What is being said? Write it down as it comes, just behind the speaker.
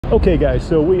Okay guys,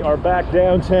 so we are back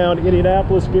downtown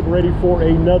Indianapolis getting ready for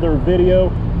another video,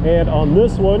 and on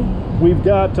this one we've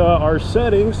got our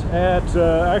settings at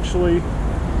actually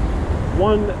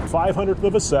 1/500th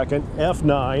of a second,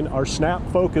 f9. Our snap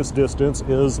focus distance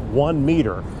is 1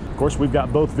 meter. Of course, we've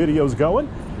got both videos going,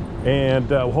 and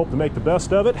we'll hope to make the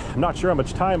best of it. I'm not sure how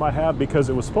much time I have because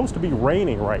it was supposed to be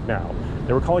raining right now.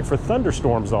 They were calling for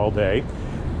thunderstorms all day,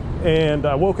 and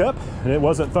I woke up and it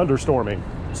wasn't thunderstorming.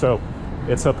 So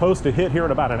it's supposed to hit here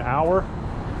in about an hour,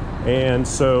 and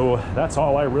so that's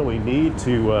all I really need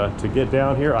to get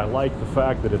down here. I like the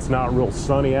fact that it's not real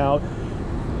sunny out,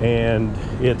 and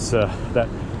it's that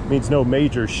means no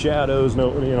major shadows,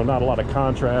 no, not a lot of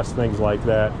contrast, things like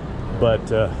that, but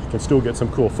can still get some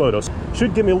cool photos.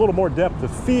 Should give me a little more depth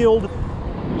of field.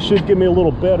 Should give me a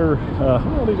little better.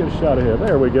 Let me get a shot of him.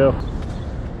 There we go.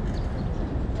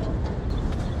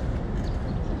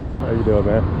 How you doing,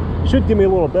 man? Should give me a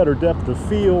little better depth of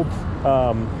field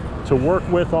to work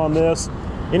with on this.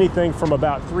 Anything from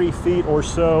about 3 feet or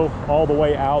so all the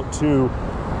way out to,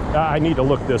 I need to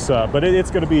look this up, but it's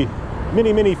going to be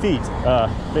many feet,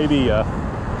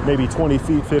 maybe 20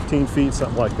 feet, 15 feet,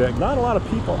 something like that. Not a lot of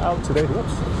people out today.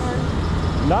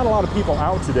 Whoops. Not a lot of people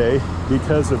out today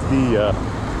because of the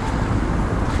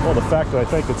well, the fact that I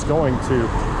think it's going to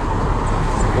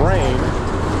rain.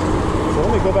 So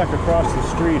let me go back across the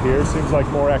street here. Seems like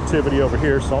more activity over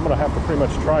here, so I'm going to have to pretty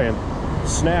much try and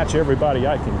snatch everybody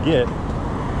I can get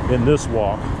in this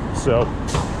walk. So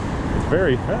it's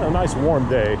very a nice warm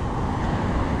day.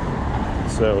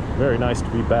 So very nice to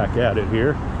be back at it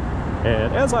here.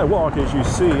 And as I walk, as you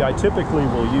see, I typically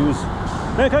will use...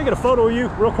 Man, can I get a photo of you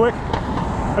real quick?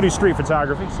 I do street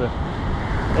photography, so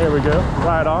there we go.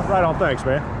 Right on. Thanks,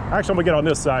 man. Actually, I'm gonna get on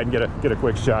this side and get a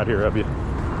quick shot here of you.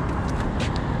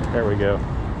 There we go.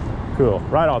 Cool.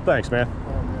 Right on. Thanks, man.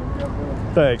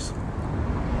 Thanks.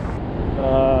 If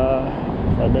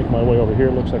I make my way over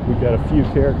here, looks like we've got a few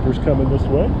characters coming this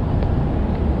way.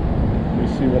 Let me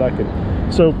see what I can.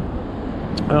 So,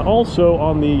 also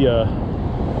on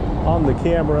the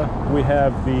camera, we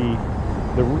have the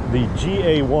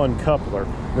GA1 coupler.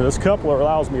 Now, this coupler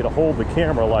allows me to hold the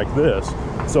camera like this.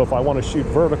 So if I want to shoot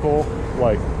vertical,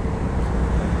 like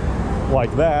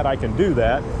that, I can do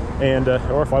that. And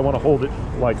or if I want to hold it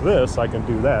like this, I can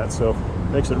do that. So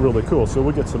makes it really cool. So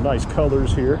we'll get some nice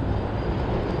colors here.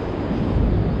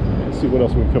 Let's see what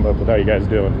else we can come up with. How you guys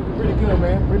doing? Pretty good,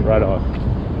 man. Pretty right good. on.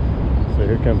 So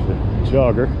here comes the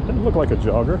jogger. Doesn't look like a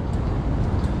jogger,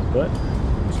 but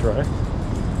let's try.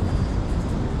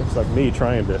 Looks like me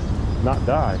trying to not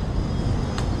die.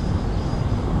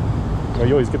 Well,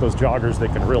 you always get those joggers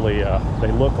that can really,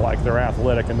 they look like they're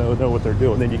athletic and know what they're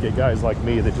doing. Then you get guys like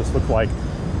me that just look like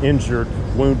injured,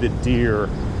 wounded deer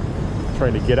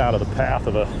trying to get out of the path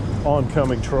of a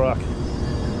oncoming truck.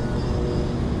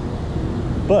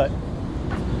 But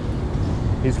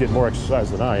he's getting more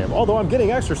exercise than I am. Although I'm getting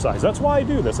exercise. That's why I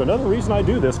do this. Another reason I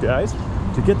do this, guys,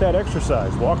 to get that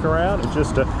exercise. Walk around and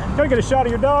just, can I get a shot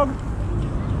of your dog?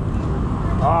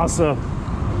 Awesome.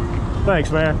 Thanks,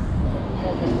 man.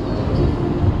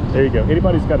 There you go.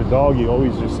 Anybody's got a dog, you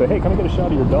always just say, hey, can I get a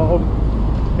shot of your dog?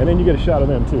 And then you get a shot of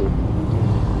them too.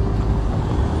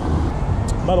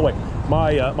 By the way,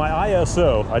 my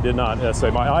ISO, I did not say,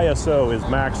 my ISO is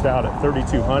maxed out at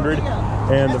 3200,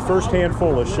 and the first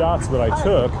handful of shots that I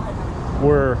took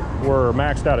were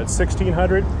maxed out at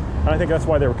 1600. And I think that's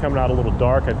why they were coming out a little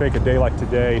dark. I think a day like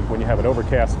today, when you have an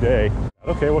overcast day.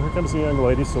 Okay, well, here comes the young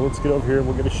lady, so let's get over here and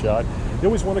we'll get a shot. You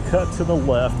always want to cut to the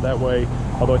left, that way,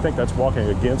 although I think that's walking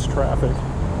against traffic,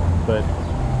 but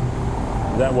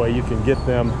that way you can get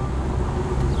them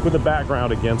with the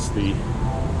background against the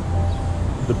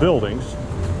buildings,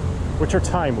 which are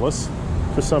timeless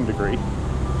to some degree,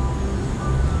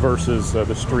 versus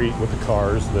the street with the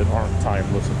cars that aren't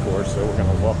timeless, of course. So we're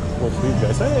going to walk close to these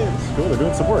guys. Hey, it's cool, they're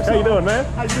doing some work. How you doing, man?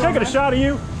 How you doing, Taking man? a shot of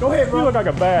you. Go ahead, bro. You look like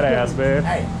a badass, man.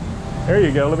 Hey. There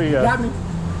you go. Let me, Got me?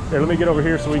 Here, let me get over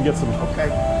here so we can get some. Okay.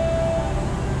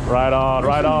 Right on,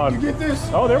 right on. You get this?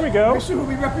 Oh, there we go. Make sure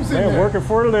we represent Man, that. working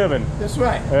for a living. That's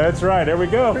right. That's right. There we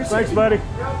go. Appreciate Thanks, you. buddy.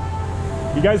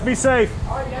 Yep. You guys be safe.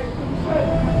 All right, yeah,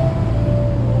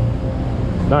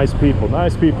 Nice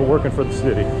people working for the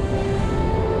city.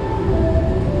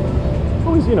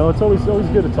 Always, it's always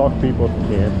good to talk to people if you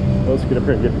can. Let's get up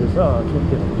here and get this. Oh, I can't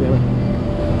get it, damn it.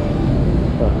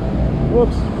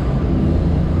 Whoops.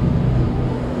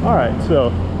 All right,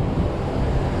 so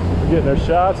we're getting our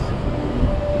shots.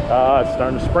 It's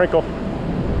starting to sprinkle.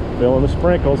 Feeling the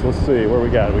sprinkles. Let's see where we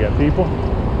got. We got people.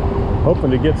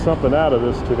 Hoping to get something out of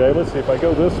this today. Let's see if I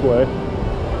go this way.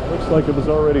 Looks like it was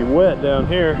already wet down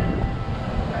here.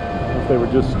 If they were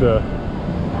just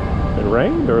It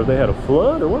rained, or they had a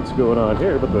flood, or what's going on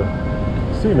here? But the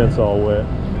cement's all wet.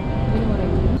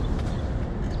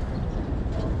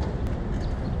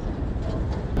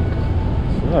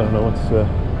 So I don't know what's.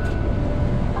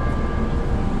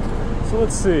 So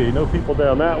let's see. No people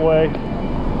down that way.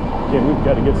 Again, we've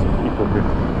got to get some people here.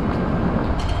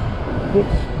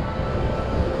 Whoops.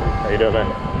 How you doing, man?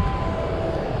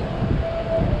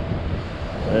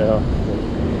 Yeah.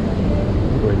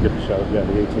 Go ahead and get the shot of the guy at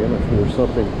the ATM. I'm sure there's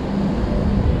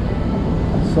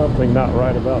something not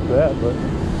right about that, but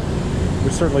we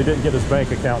certainly didn't get his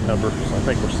bank account number, so I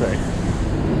think we're safe.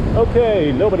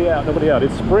 Okay, nobody out, nobody out.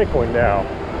 It's sprinkling now.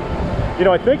 You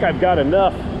know, I think I've got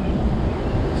enough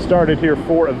started here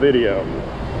for a video,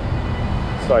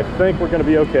 so I think we're going to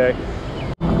be okay.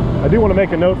 I do want to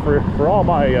make a note for all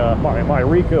my my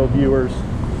Ricoh viewers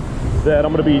that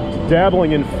I'm going to be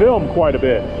dabbling in film quite a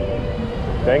bit.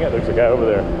 Dang it, there's a guy over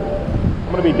there.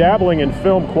 I'm going to be dabbling in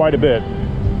film quite a bit,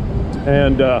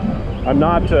 and I'm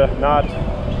not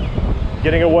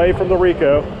getting away from the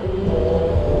Ricoh.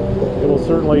 It will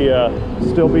certainly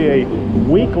still be a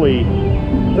weekly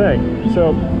thing.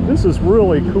 So this is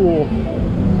really cool.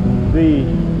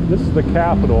 This is the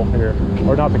Capitol here,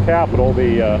 or not the Capitol. Let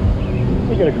me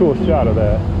get a cool shot of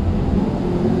that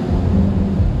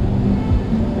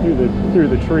through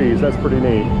the trees. That's pretty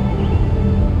neat.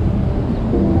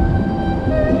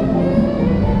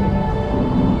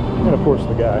 And of course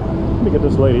the guy. Let me get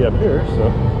this lady up here.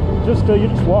 So just you're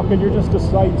just walking. You're just a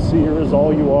sightseer, is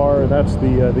all you are, and that's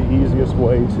the easiest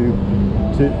way to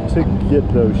get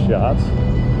those shots.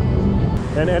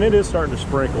 And it is starting to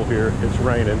sprinkle here. It's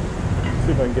raining. Let's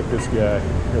see if I can get this guy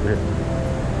over here.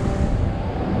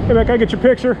 Hey man, can I get your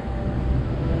picture?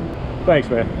 Thanks,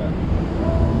 man.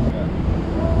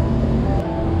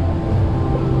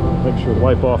 Make sure to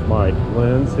wipe off my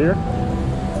lens here.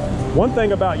 One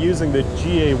thing about using the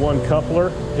GA1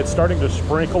 coupler, it's starting to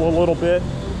sprinkle a little bit,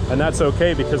 and that's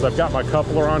okay because I've got my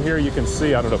coupler on here. You can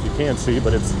see, I don't know if you can see,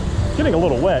 but it's getting a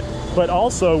little wet. But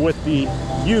also with the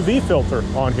UV filter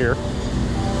on here,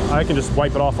 I can just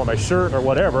wipe it off on my shirt or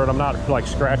whatever, and I'm not like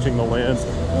scratching the lens.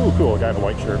 Ooh, cool, a guy in a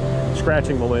white shirt.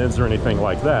 Scratching the lens or anything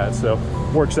like that. So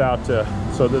works out,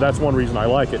 so that's one reason I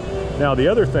like it. Now the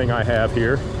other thing I have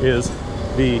here is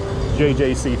the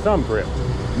JJC thumb grip.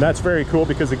 And that's very cool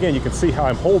because again, you can see how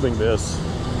I'm holding this,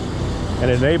 and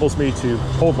it enables me to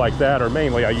hold like that, or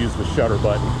mainly I use the shutter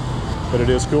button. But it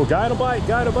is cool. Guy on a bike,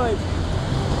 guy on a bike.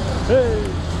 Hey,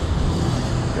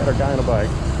 got our guy on a bike.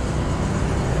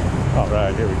 All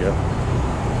right, here we go.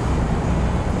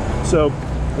 So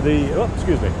oh,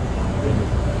 excuse me.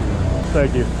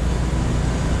 Thank you.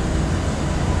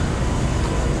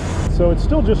 So it's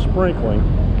still just sprinkling.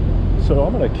 So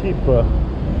I'm gonna keep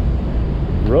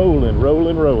rolling. A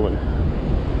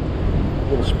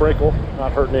little sprinkle,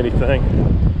 not hurting anything.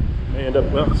 May end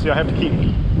up, well, see, I have to keep,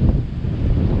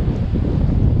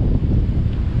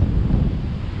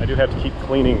 I do have to keep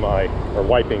cleaning or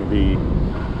wiping the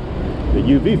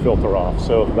UV filter off.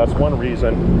 So that's one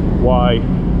reason why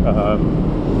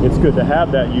it's good to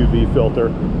have that UV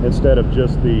filter instead of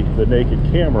just the naked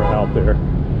camera out there.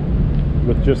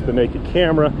 With just the naked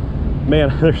camera,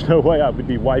 man, there's no way I would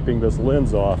be wiping this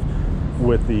lens off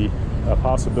with the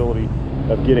possibility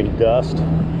of getting dust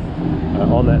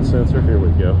on that sensor. Here we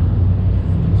go.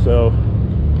 So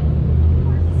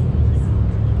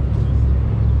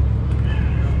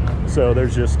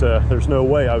there's just there's no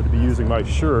way I would be using my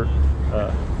shirt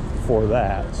for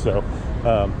that. So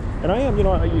and I am, you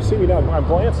know, you see me now, I'm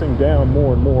glancing down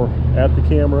more and more at the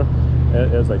camera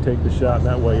as I take the shot, and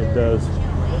that way it does,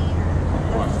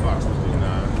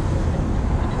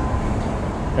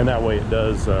 and that way it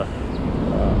does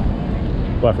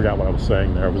well, I forgot what I was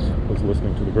saying there. I was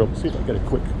listening to the girl. Let's see if I get a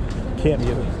quick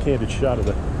candid shot of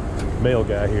the male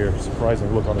guy here.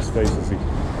 Surprising look on his face as he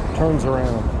turns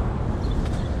around.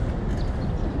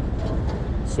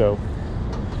 So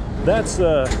that's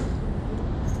how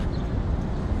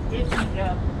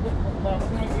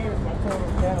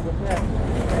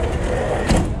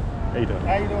you doing?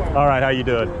 How you doing? All right, how you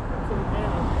doing?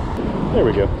 There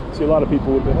we go. See, a lot of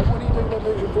people would be like, What do you take that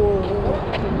picture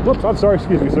for? whoops, I'm sorry,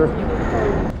 excuse me, sir.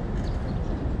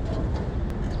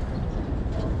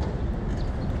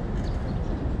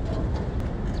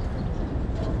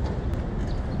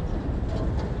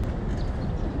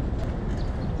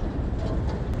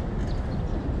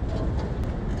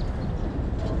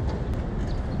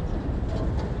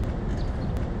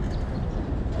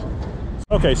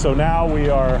 Okay, so now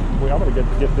I'm going to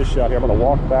get this shot here. I'm going to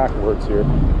walk backwards here.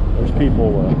 There's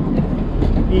people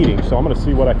eating, so I'm going to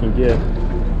see what I can get.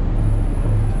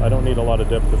 I don't need a lot of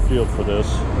depth of field for this.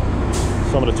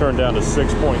 So I'm going to turn down to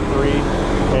 6.3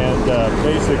 and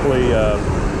basically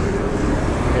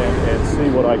and see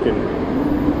what I can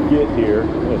get here.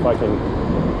 If I can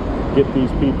get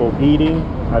these people eating,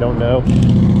 I don't know.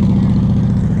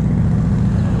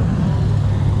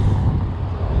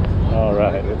 All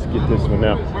right, let's get this one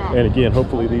now. And again,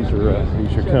 hopefully these are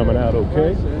coming out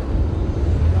okay.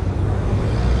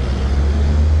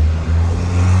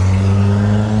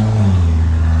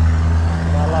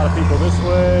 Not a lot of people this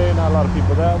way, not a lot of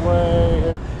people that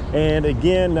way. And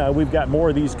again, we've got more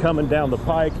of these coming down the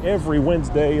pike. Every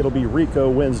Wednesday, it'll be Ricoh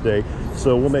Wednesday.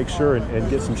 So we'll make sure and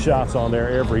get some shots on there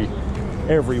every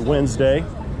Wednesday.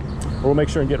 Or we'll make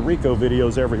sure and get Ricoh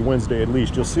videos every Wednesday at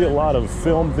least. You'll see a lot of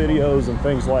film videos and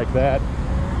things like that.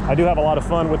 I do have a lot of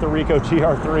fun with the Ricoh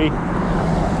GR III.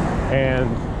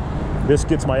 And this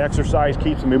gets my exercise,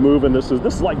 keeps me moving. This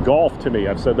is like golf to me.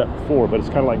 I've said that before, but it's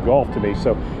kind of like golf to me.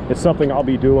 So it's something I'll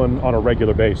be doing on a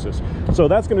regular basis. So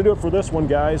that's going to do it for this one,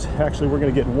 guys. Actually, we're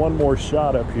going to get one more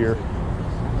shot up here.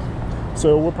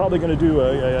 So we're probably going to do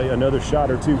another shot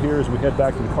or two here as we head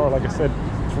back to the car. Like I said,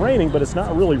 it's raining, but it's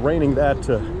not really raining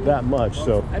that much.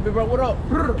 So Hey, big bro, what up?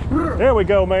 there we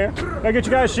go, man. Can I get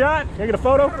you guys a shot? Can I get a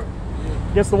photo?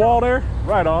 Against the wall there?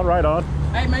 Right on, right on.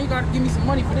 Hey, man, you gotta give me some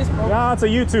money for this, bro. Nah, it's a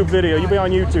YouTube video. You'll be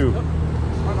on YouTube.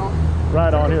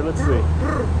 Right on here. Let's see.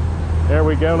 There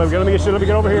we go. Let me get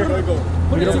over here.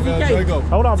 Put it to TK.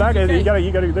 Hold on, back. You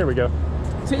gotta. There we go.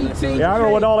 TK. Yeah, I don't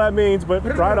know what all that means, but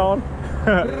right on.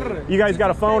 You guys got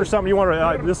a phone or something you want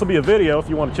to? This will be a video if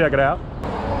you want to check it out.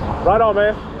 Right on,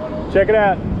 man. Check it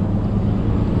out.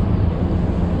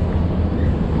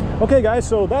 Okay, guys.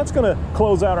 So that's gonna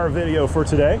close out our video for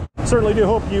today. Certainly do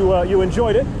hope you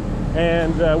enjoyed it.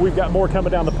 And we've got more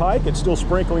coming down the pike. It's still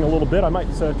sprinkling a little bit. I might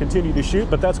continue to shoot,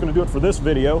 but that's going to do it for this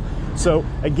video. So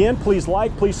again, please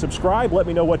like, please subscribe. Let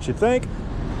me know what you think.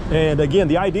 And again,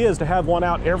 the idea is to have one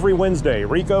out every Wednesday,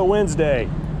 Ricoh Wednesday.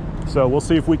 So we'll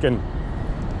see if we can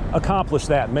accomplish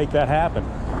that and make that happen.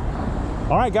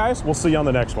 All right, guys, we'll see you on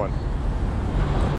the next one.